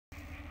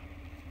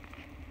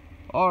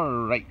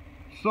Alright,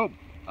 so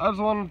I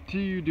just wanted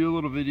to do a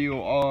little video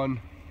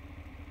on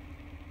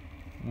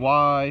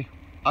why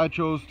I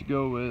chose to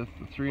go with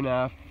the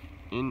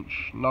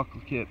 3.5-inch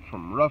knuckle kit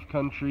from Rough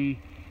Country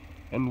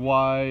and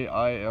why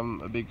I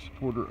am a big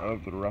supporter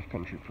of the Rough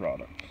Country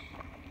products.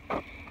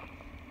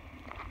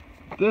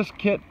 This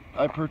kit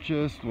I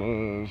purchased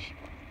was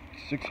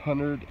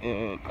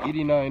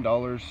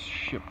 $689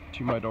 shipped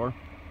to my door.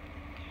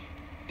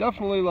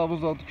 Definitely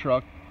levels out the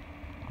truck.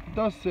 It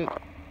does sit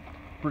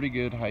pretty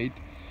good height.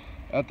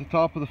 At the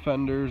top of the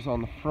fenders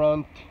on the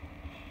front,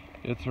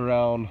 it's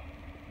around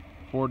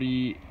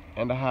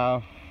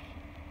 40.5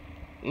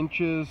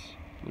 inches.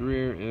 The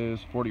rear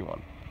is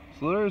 41.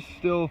 So there's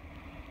still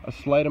a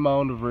slight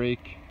amount of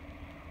rake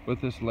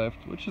with this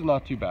lift, which is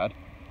not too bad.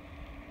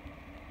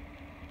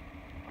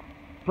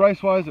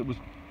 Price wise, it was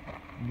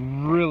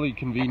really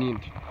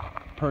convenient to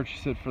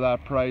purchase it for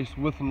that price.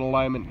 With an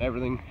alignment and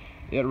everything,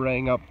 it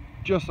rang up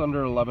just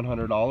under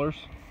 $1,100.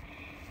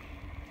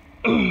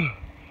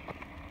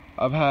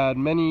 I've had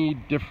many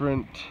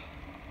different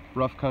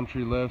Rough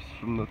Country lifts,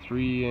 from the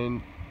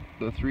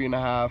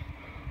 3.5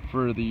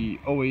 for the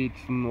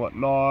 08s and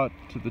whatnot,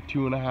 to the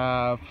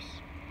 2.5s,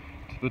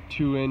 to the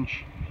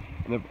 2-inch,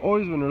 and they've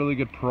always been really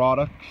good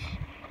products.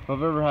 If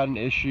I've ever had an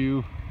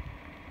issue,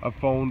 I've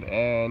phoned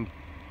and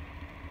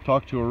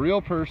talked to a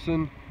real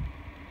person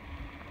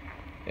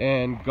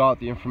and got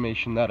the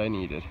information that I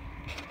needed.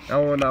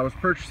 Now, when I was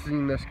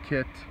purchasing this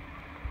kit,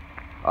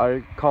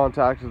 I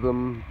contacted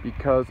them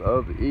because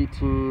of the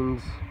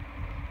 18s.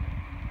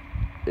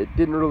 It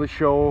didn't really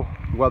show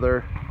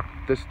whether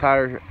this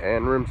tire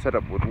and rim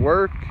setup would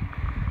work.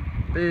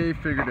 They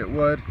figured it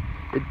would.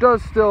 It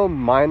does still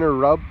minor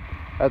rub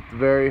at the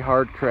very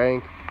hard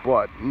crank,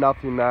 but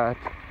nothing that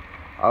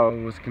I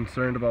was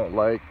concerned about,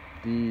 like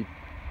the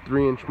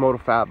 3-inch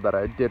Motofab that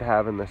I did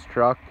have in this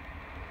truck.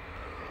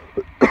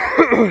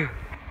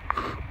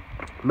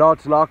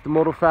 Not to knock the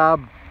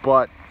Motofab,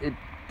 but it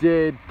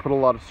did put a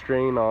lot of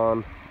strain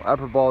on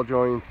upper ball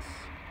joints,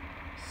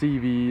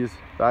 CVs,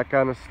 that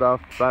kind of stuff.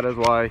 That is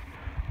why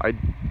I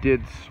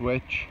did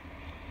switch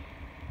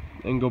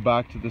and go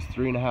back to this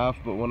 3.5.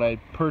 But when I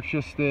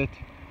purchased it,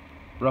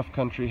 Rough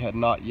Country had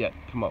not yet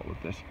come out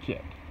with this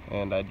kit,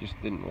 and I just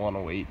didn't want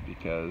to wait,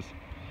 because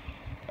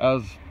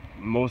as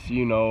most of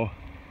you know,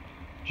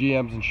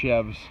 GMs and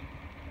Chevs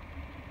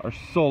are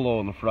so low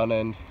in the front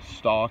end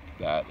stock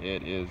that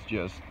it is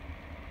just,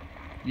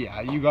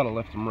 yeah, you gotta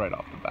lift them right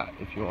off the bat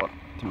if you want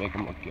to make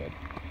them look good.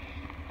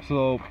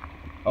 So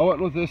I went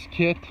with this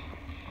kit.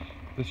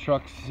 This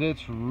truck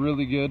sits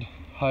really good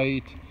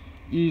height,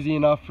 easy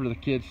enough for the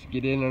kids to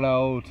get in and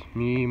out,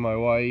 me, my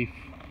wife,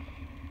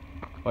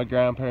 my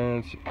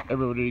grandparents,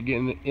 everybody to get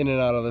in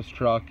and out of this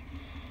truck.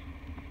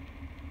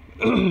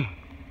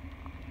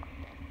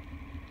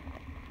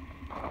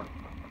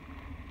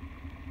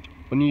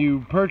 When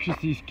you purchase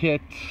these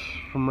kits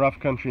from Rough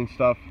Country and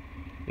stuff,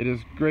 it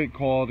is great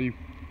quality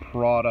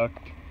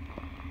product,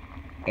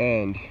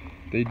 and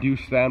they do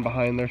stand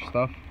behind their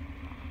stuff.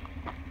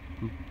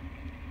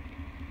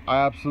 I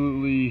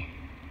absolutely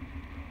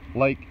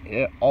like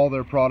all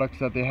their products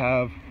that they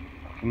have,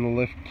 from the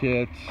lift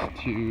kits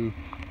to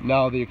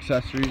now the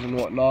accessories and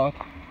whatnot.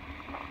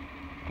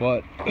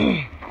 But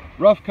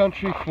Rough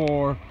Country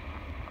for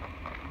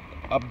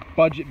a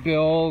budget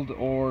build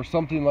or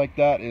something like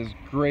that is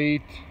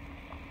great.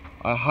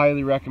 I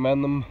highly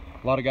recommend them.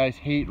 A lot of guys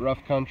hate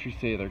Rough Country,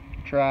 say they're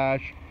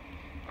trash.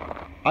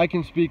 I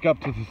can speak up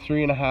to the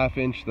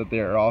 3.5-inch that they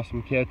are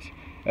awesome kits.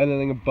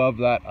 Anything above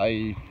that,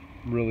 I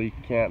really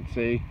can't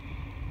say.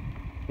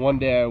 One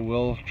day I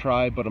will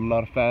try, but I'm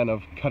not a fan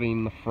of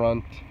cutting the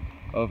front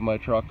of my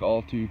truck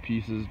all to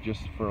pieces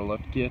just for a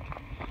lift kit,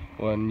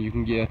 when you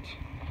can get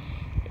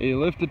a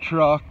lifted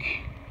truck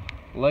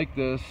like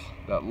this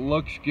that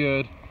looks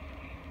good,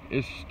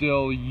 is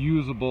still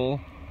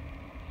usable,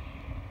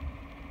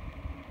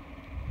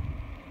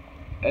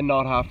 and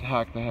not have to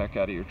hack the heck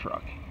out of your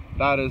truck.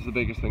 That is the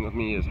biggest thing with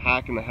me, is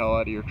hacking the hell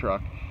out of your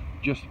truck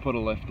just to put a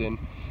lift in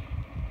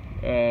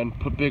and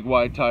put big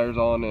wide tires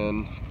on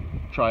and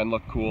try and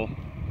look cool.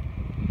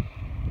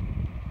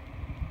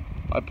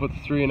 I put the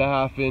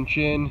 3.5-inch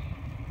in,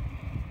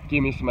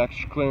 gave me some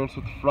extra clearance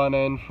with the front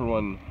end for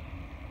when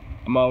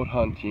I'm out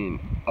hunting,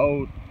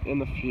 out in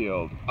the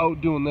field,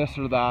 out doing this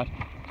or that,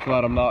 so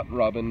that I'm not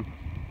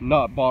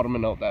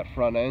bottoming out that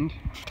front end.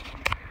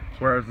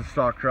 Whereas the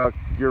stock truck,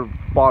 you're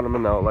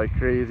bottoming out like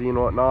crazy and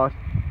whatnot.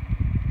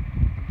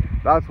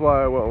 That's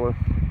why I went with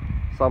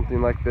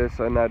something like this,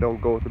 and I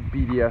don't go with a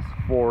BDS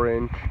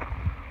 4-inch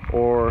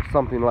or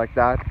something like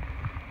that.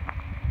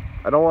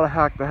 I don't want to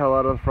hack the hell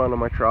out of the front of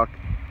my truck.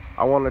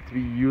 I want it to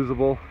be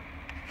usable.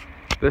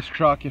 This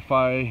truck, if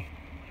I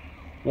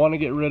want to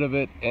get rid of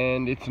it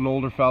and it's an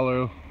older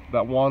fellow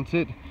that wants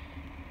it,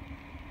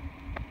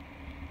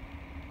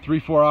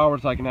 3-4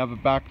 hours I can have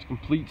it back to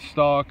complete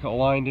stock,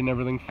 aligned and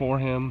everything for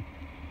him.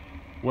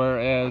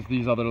 Whereas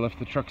these other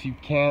lifted trucks you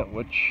can't,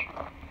 which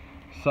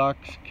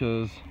sucks,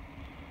 because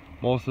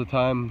most of the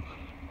time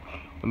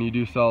when you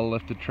do sell a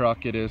lifted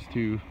truck, it is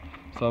to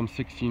some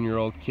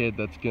 16-year-old kid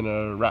that's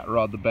gonna rat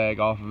rod the bag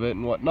off of it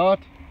and whatnot.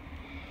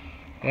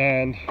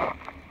 And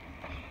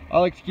I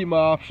like to keep my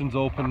options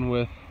open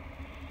with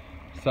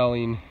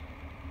selling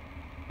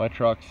my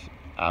trucks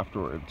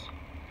afterwards.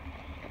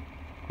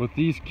 With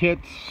these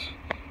kits,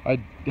 I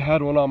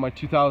had one on my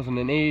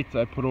 2008.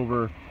 I put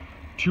over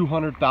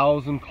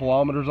 200,000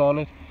 kilometers on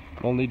it.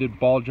 Only did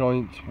ball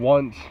joints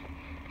once.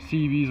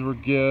 CVs were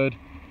good.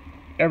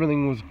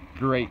 Everything was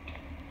great.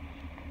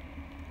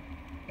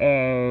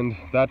 And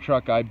that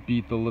truck I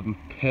beat the living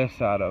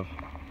piss out of.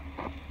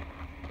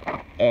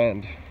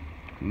 And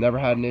never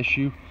had an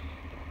issue.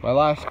 My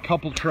last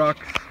couple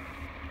trucks,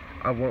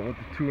 I went with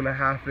the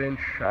 2.5 inch.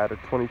 I had a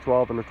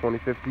 2012 and a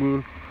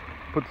 2015.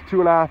 Put the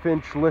 2.5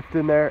 inch lift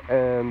in there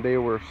and they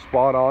were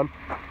spot on.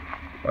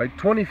 My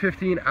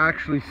 2015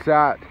 actually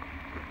sat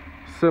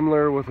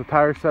similar with the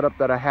tire setup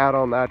that I had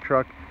on that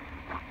truck.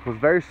 It was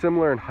very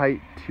similar in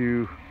height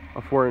to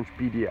a 4-inch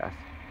BDS,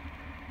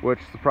 which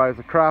surprised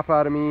the crap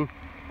out of me.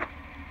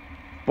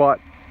 But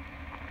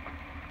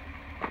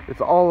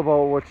it's all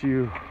about what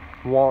you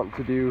want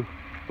to do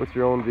with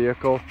your own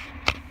vehicle.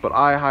 But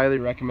I highly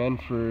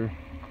recommend, for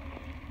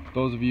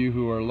those of you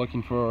who are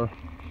looking for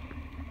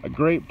a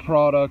great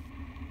product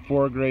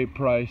for a great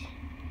price,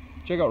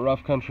 check out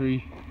Rough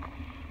Country.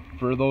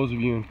 For those of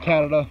you in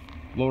Canada,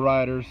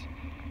 lowriders,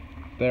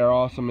 they are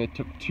awesome. It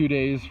took 2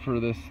 days for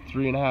this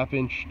 3.5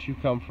 inch to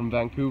come from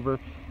Vancouver.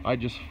 I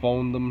just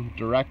phoned them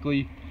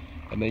directly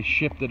and they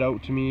shipped it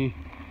out to me.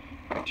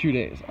 2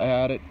 days. I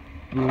had it,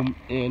 boom,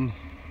 in,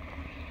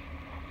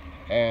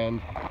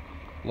 and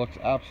looks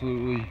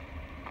absolutely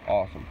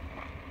awesome.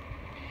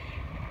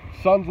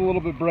 Sun's a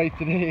little bit bright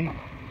today.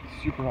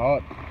 It's super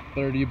hot,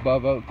 30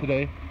 above out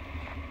today.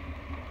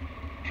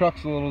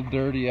 Truck's a little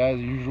dirty as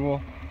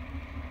usual.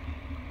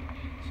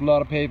 It's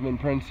not a pavement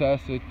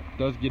princess. It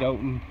does get out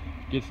and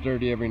gets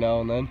dirty every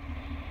now and then.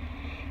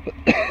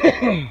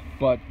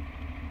 But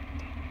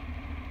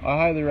I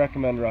highly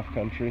recommend Rough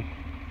Country.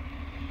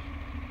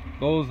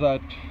 Those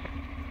that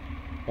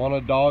want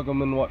to dog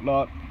them and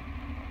whatnot,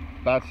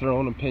 that's their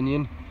own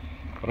opinion.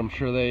 But I'm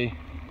sure they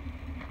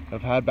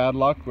have had bad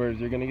luck, whereas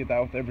you're going to get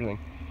that with everything.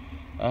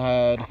 I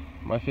had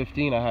my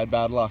 15, I had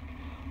bad luck.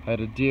 I had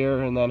a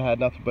deer and then had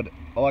nothing but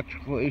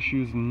electrical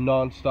issues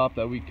non-stop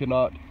that we could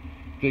not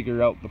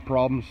figure out the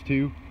problems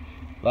to.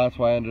 That's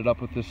why I ended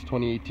up with this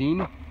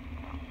 2018.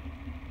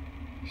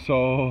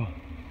 So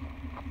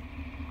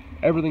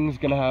everything's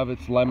gonna have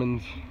its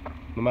lemons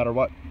no matter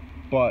what,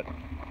 but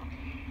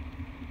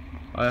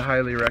I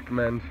highly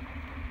recommend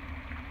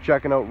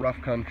checking out Rough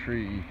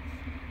Country,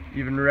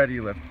 even Ready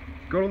Lift.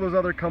 Go to those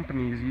other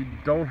companies. You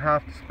don't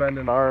have to spend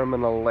an arm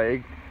and a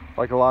leg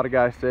like a lot of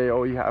guys say.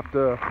 Oh, you have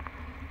to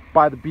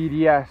buy the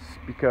BDS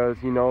because,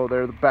 you know,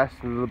 they're the best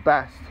of the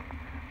best.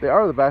 They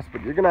are the best,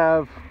 but you're gonna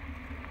have,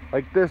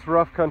 like, this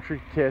Rough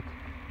Country kit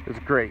is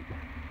great.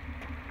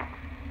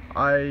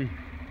 I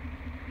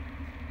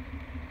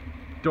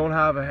don't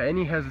have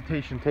any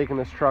hesitation taking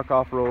this truck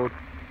off-road,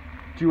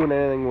 doing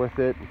anything with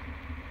it,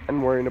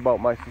 and worrying about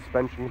my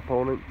suspension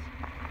components.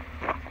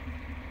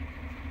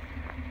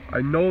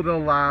 I know they'll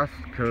last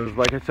because,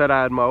 like I said,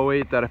 I had my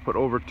 08 that I put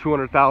over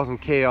 200,000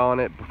 K on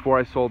it before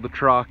I sold the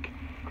truck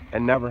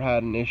and never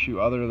had an issue,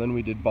 other than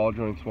we did ball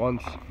joints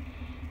once.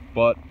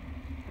 But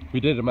we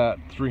did them at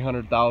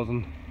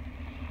 300,000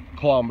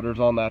 kilometers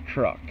on that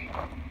truck.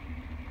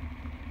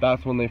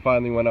 That's when they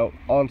finally went out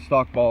on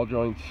stock ball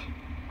joints.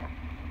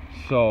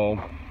 So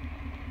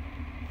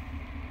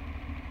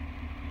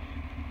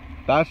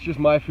that's just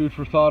my food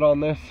for thought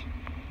on this.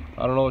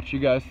 I don't know what you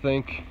guys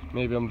think.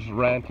 Maybe I'm just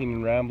ranting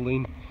and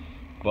rambling,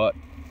 but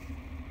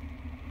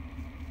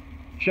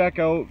check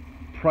out,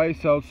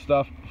 price out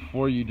stuff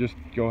before you just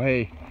go,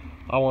 hey,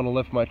 I want to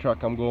lift my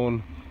truck, I'm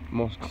going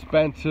most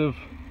expensive,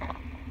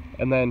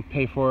 and then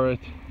pay for it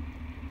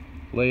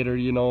later.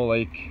 You know,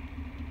 like,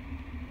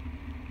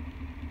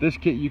 this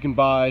kit you can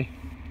buy,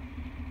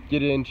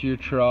 get it into your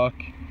truck,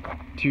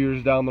 2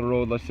 years down the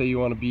road, let's say you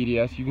want a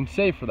BDS, you can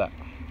save for that,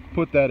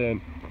 put that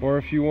in. Or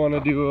if you want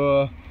to do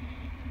a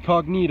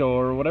Cognito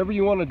or whatever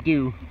you want to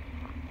do,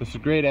 this is a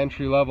great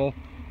entry level,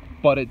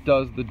 but it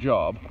does the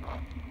job.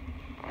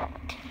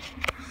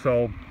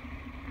 So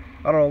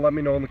I don't know, let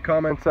me know in the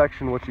comment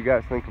section what you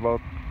guys think about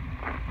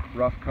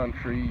Rough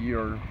Country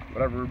or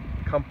whatever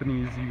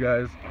companies you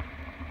guys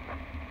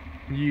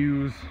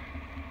use.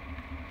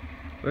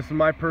 This is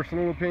my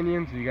personal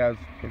opinion, so you guys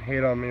can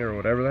hate on me or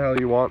whatever the hell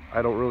you want.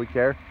 I don't really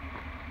care.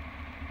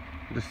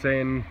 I'm just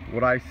saying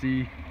what I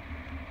see,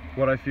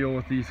 what I feel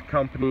with these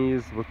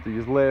companies, with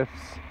these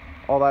lifts,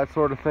 all that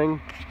sort of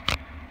thing.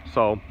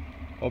 So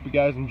hope you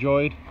guys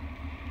enjoyed.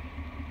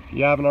 If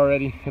you haven't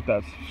already, hit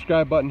that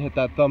subscribe button, hit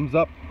that thumbs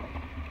up.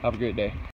 Have a great day.